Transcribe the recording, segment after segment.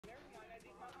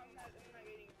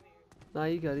Nah,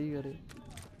 you got it, you got it.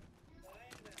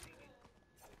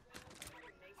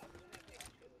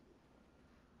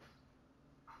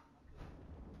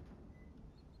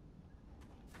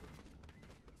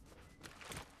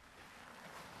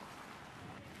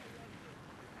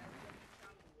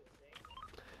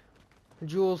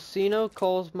 Jules Cena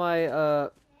calls my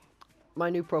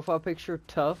new profile picture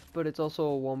tough, but it's also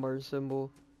a Walmart symbol.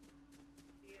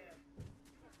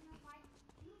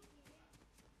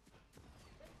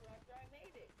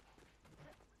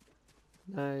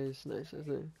 Nice, nice, I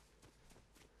think.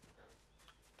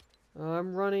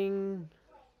 I'm running.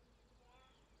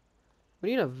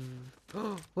 We need a.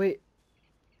 Wait.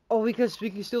 Oh, because we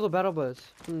can steal the battle bus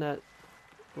from that.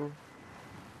 Oh.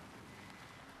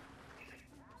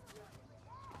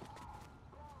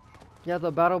 Yeah,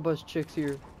 the battle bus chick's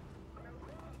here.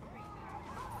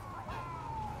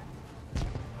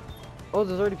 Oh,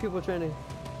 there's already people training.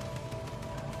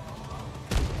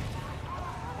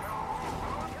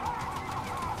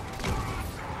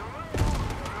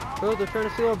 Bro, they're trying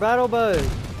to steal our battle bus.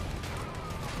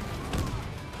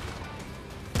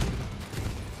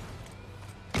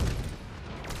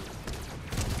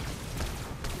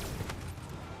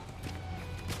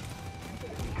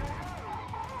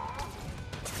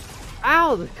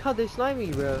 Ow! God, they sniped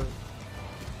me, bro.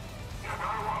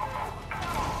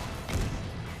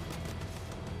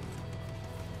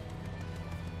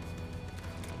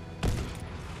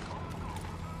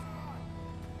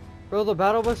 Bro, the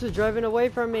battle bus is driving away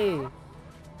from me.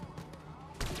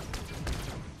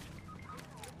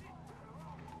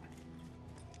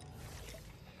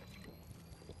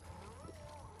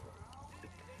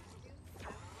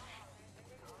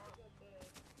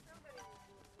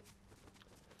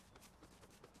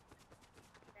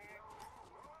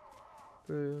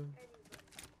 Bro.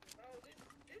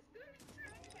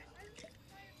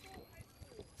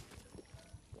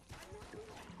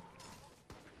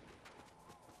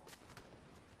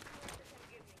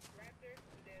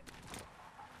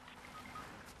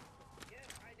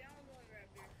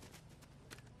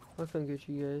 I can't get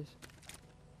you guys.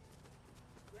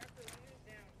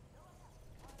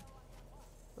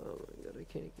 Oh my god, I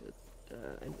can't get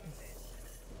that.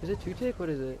 Is it 2 tick? What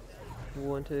is it?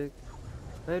 1 tick.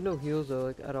 I have no heals though,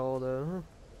 like at all though. Huh?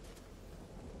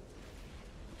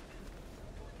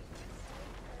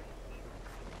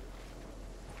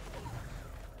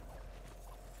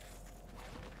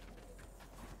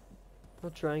 I'll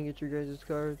try and get your guys'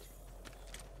 cards.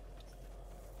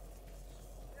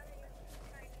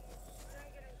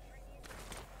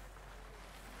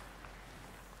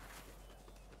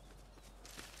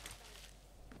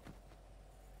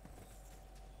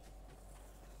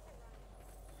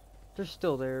 They're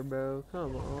still there, bro.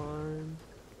 Come on.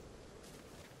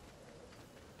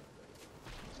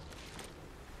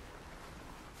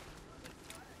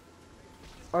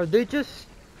 Are they just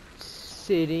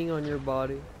sitting on your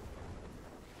body?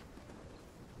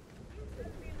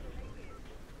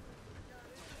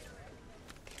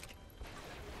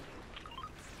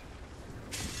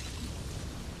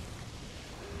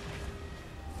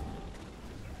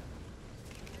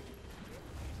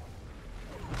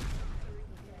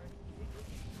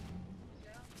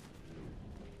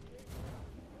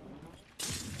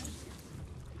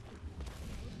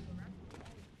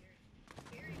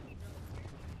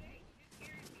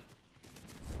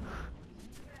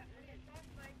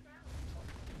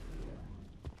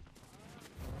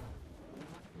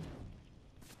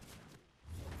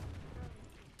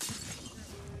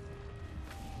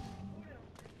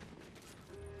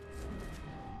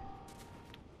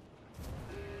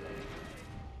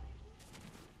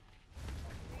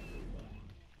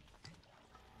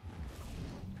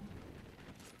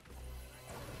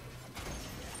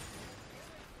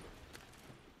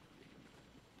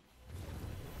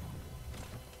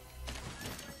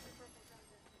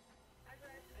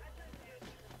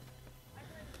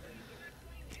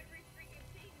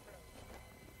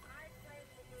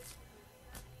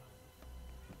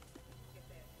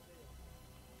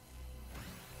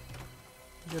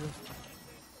 Get 'em.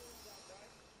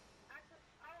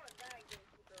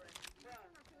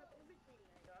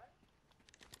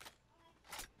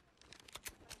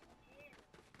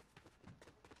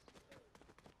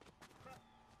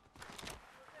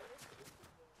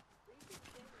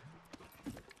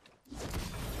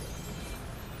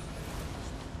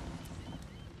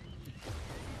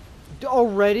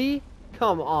 Already?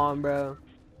 Come on, bro.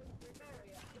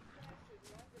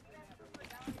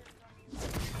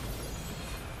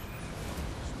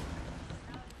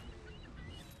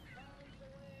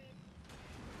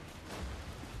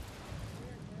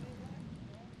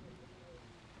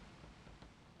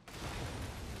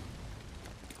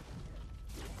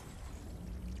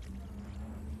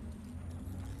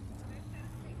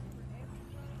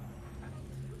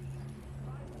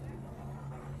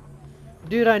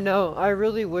 Dude, I know. I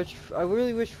really wish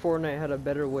Fortnite had a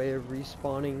better way of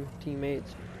respawning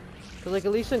teammates. Cause like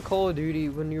at least in Call of Duty,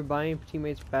 when you're buying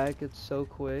teammates back, it's so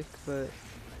quick. But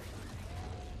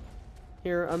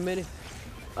here, a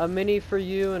mini for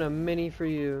you and a mini for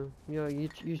you. You know,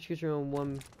 you choose your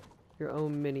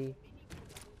own mini.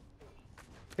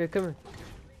 Here, come here.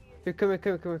 Here, come here,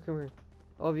 come here, come here, come here.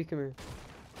 All of you, come here.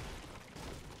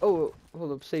 Oh,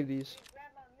 hold up, save these.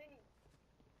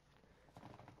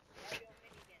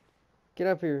 Get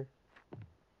up here.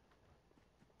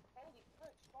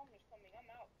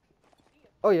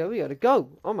 Oh yeah, we gotta go.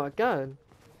 Oh my god.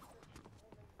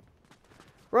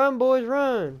 Run, boys,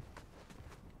 run.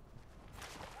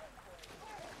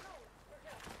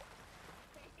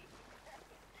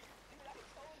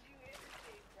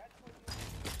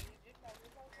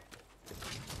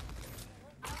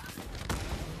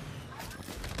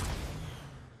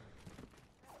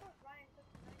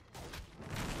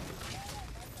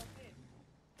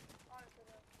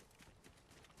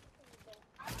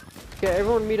 Okay,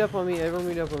 everyone meet up on me. Everyone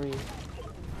meet up on me.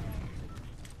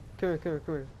 Come here, come here,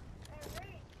 come here.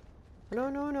 No,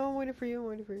 no, no, I'm waiting for you. I'm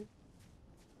waiting for you.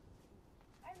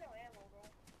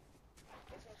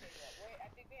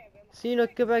 Cino,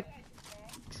 get back.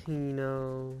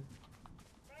 Cino.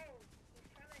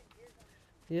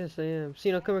 Yes, I am.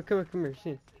 Cino, come here, come here, come here.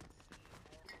 Cino.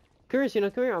 Come here,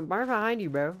 Cino, come here. I'm right behind you,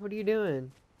 bro. What are you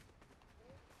doing?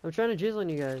 I'm trying to jizz on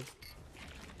you guys.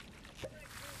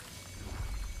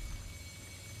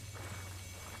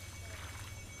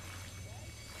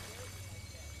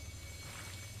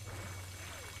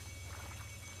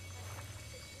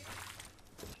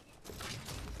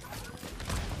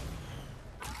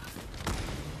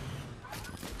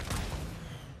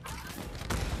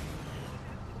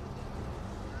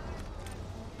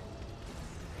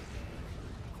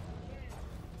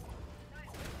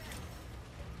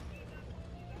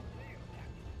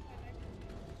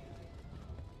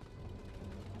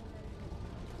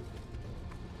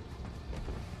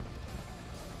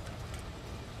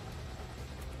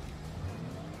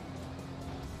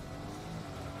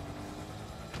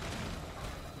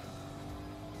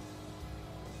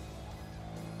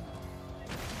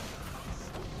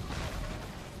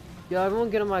 Yo, everyone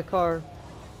get in my car.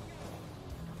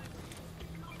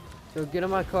 Yo, get in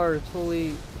my car. It's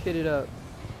fully kitted up.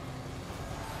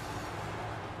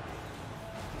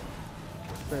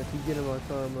 Alright, you get in my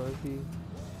car, monkey.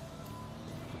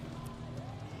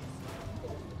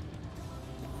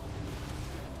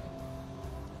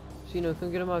 Cino, come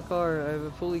get in my car. I have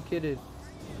it fully kitted.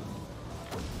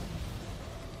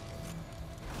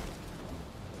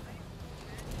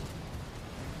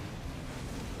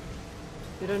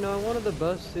 Dude, I know, I wanted the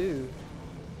bus too.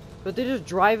 But they just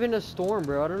drive in a storm,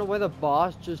 bro. I don't know why the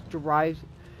boss just drives.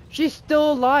 She's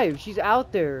still alive. She's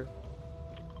out there.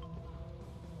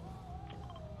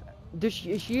 Is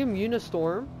she immune to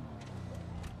storm?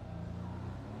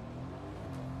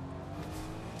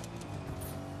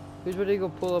 Who's ready to go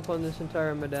pull up on this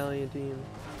entire medallion team?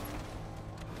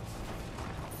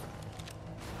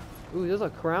 Ooh, there's a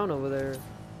crown over there.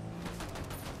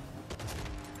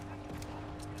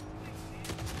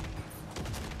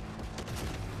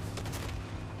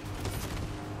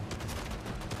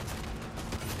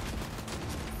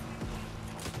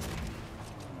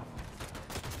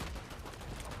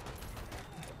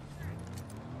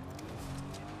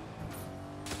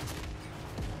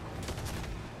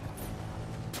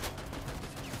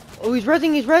 Oh, he's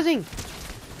rezzing, he's rezzing!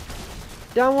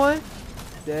 Down one.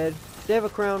 Dead. They have a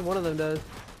crown, one of them does.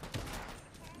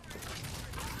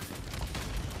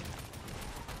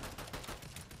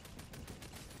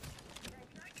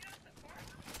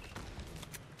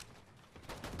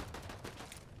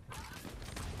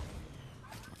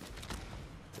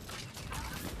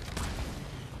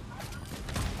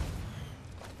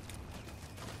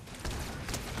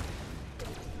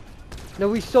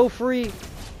 No, he's so free.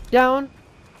 Down.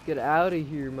 Get out of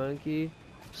here, monkey.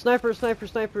 Sniper, sniper,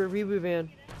 sniper, reboot van.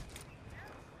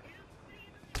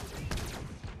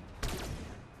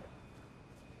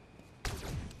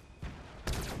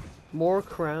 More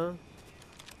crown.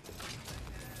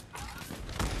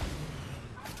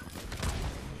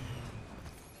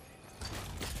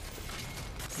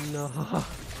 No.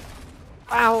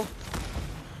 Ow.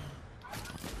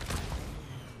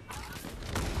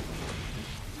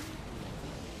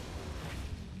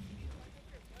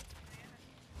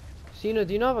 Cino,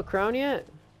 do you not have a crown yet?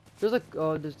 There's a—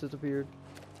 oh, it just disappeared.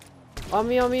 On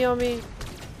me, on me, on me.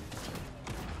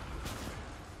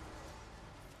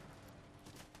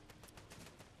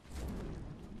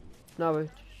 No, wait.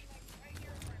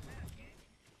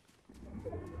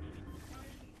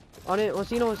 On it,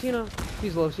 Cino, Cino.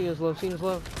 He's low, Cena's low, Cena's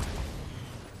low.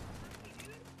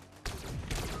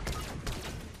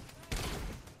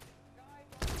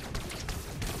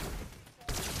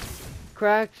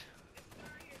 Cracked.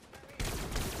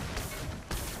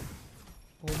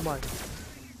 Oh my.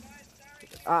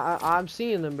 I'm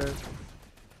seeing them, bro.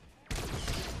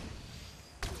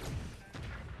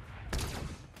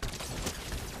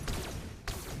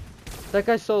 That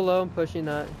guy's so low, I'm pushing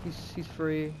that. He's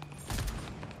free.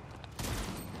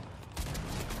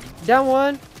 Down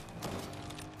one.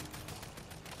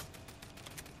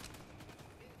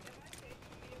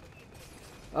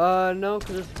 No,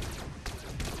 cause it's,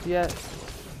 yeah,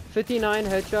 59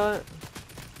 headshot.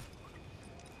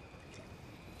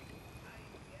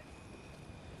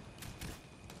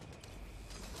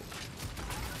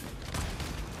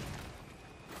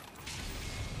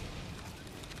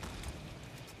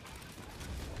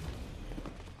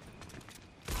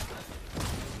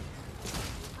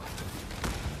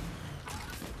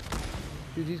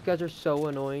 Dude, these guys are so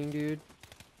annoying, dude.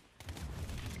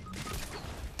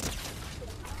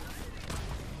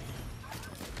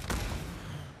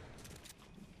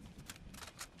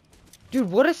 Dude,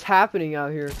 what is happening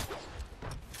out here?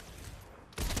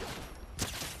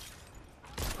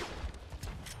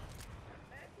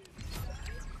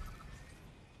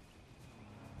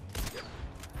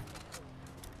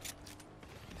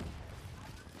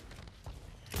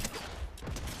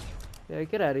 Yeah,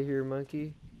 get out of here,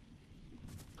 monkey.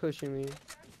 Pushing me.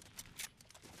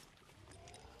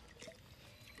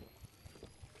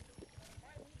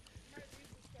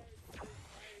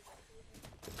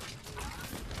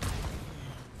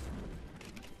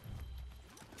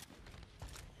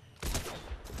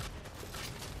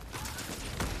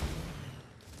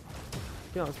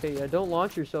 Yeah, okay, yeah, don't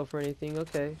launch yourself or anything,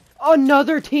 okay.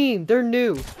 Another team! They're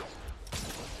new!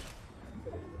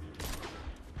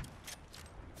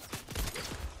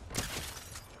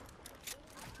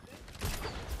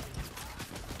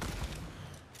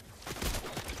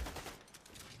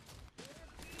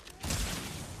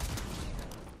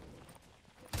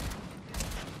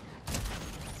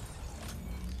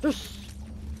 There's...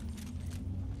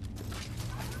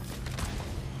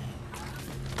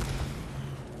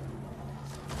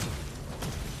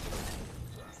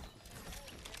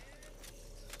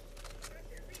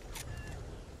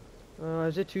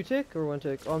 is it 2 tick or 1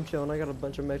 tick? Oh, I'm chilling, I got a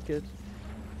bunch of med kits.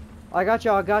 I got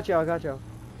y'all, I got y'all, I got y'all.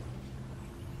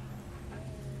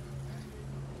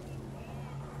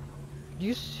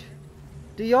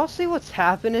 Do y'all see what's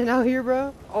happening out here,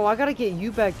 bro? Oh, I gotta get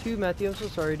you back too, Matthew. I'm so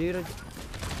sorry, dude.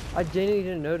 I genuinely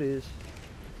didn't notice.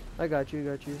 I got you,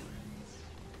 got you.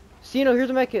 Cino, here's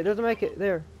a med kit. There's a med kit.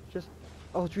 There. Just...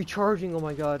 Oh, it's recharging. Oh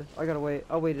my god. I gotta wait.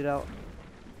 I'll wait it out.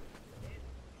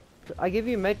 I give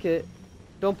you a med kit.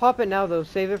 Don't pop it now, though.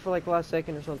 Save it for like the last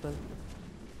second or something.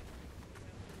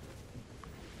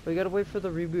 We gotta wait for the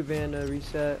reboot van to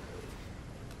reset.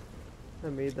 I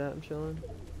made that. I'm chilling.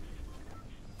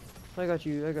 I got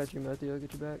you, Matthew. I'll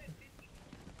get you back.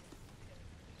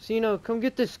 Cino, come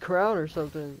get this crown or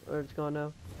something. Or it's gone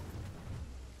now.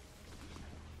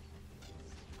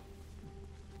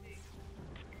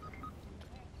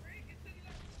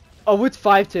 Oh, it's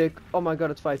 5 tick. Oh my god,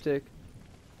 it's 5 tick.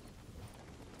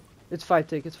 It's 5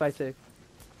 tick, it's 5 tick.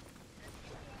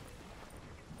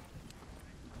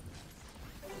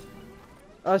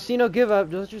 Cino, give up.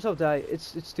 Don't let yourself die.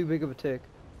 It's too big of a tick.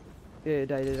 Yeah,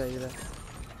 die.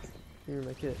 Here's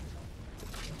my kit.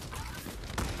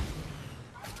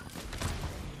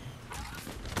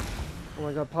 Oh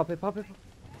my god, pop it.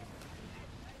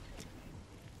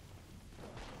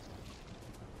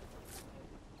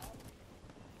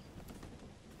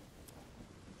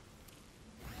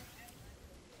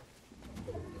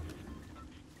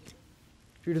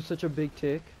 Dude, it's such a big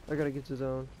tick. I gotta get to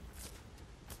zone.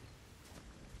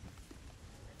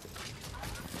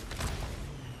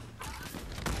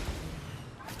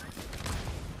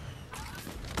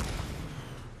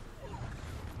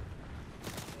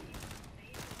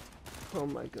 Oh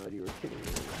my god, you were kidding me.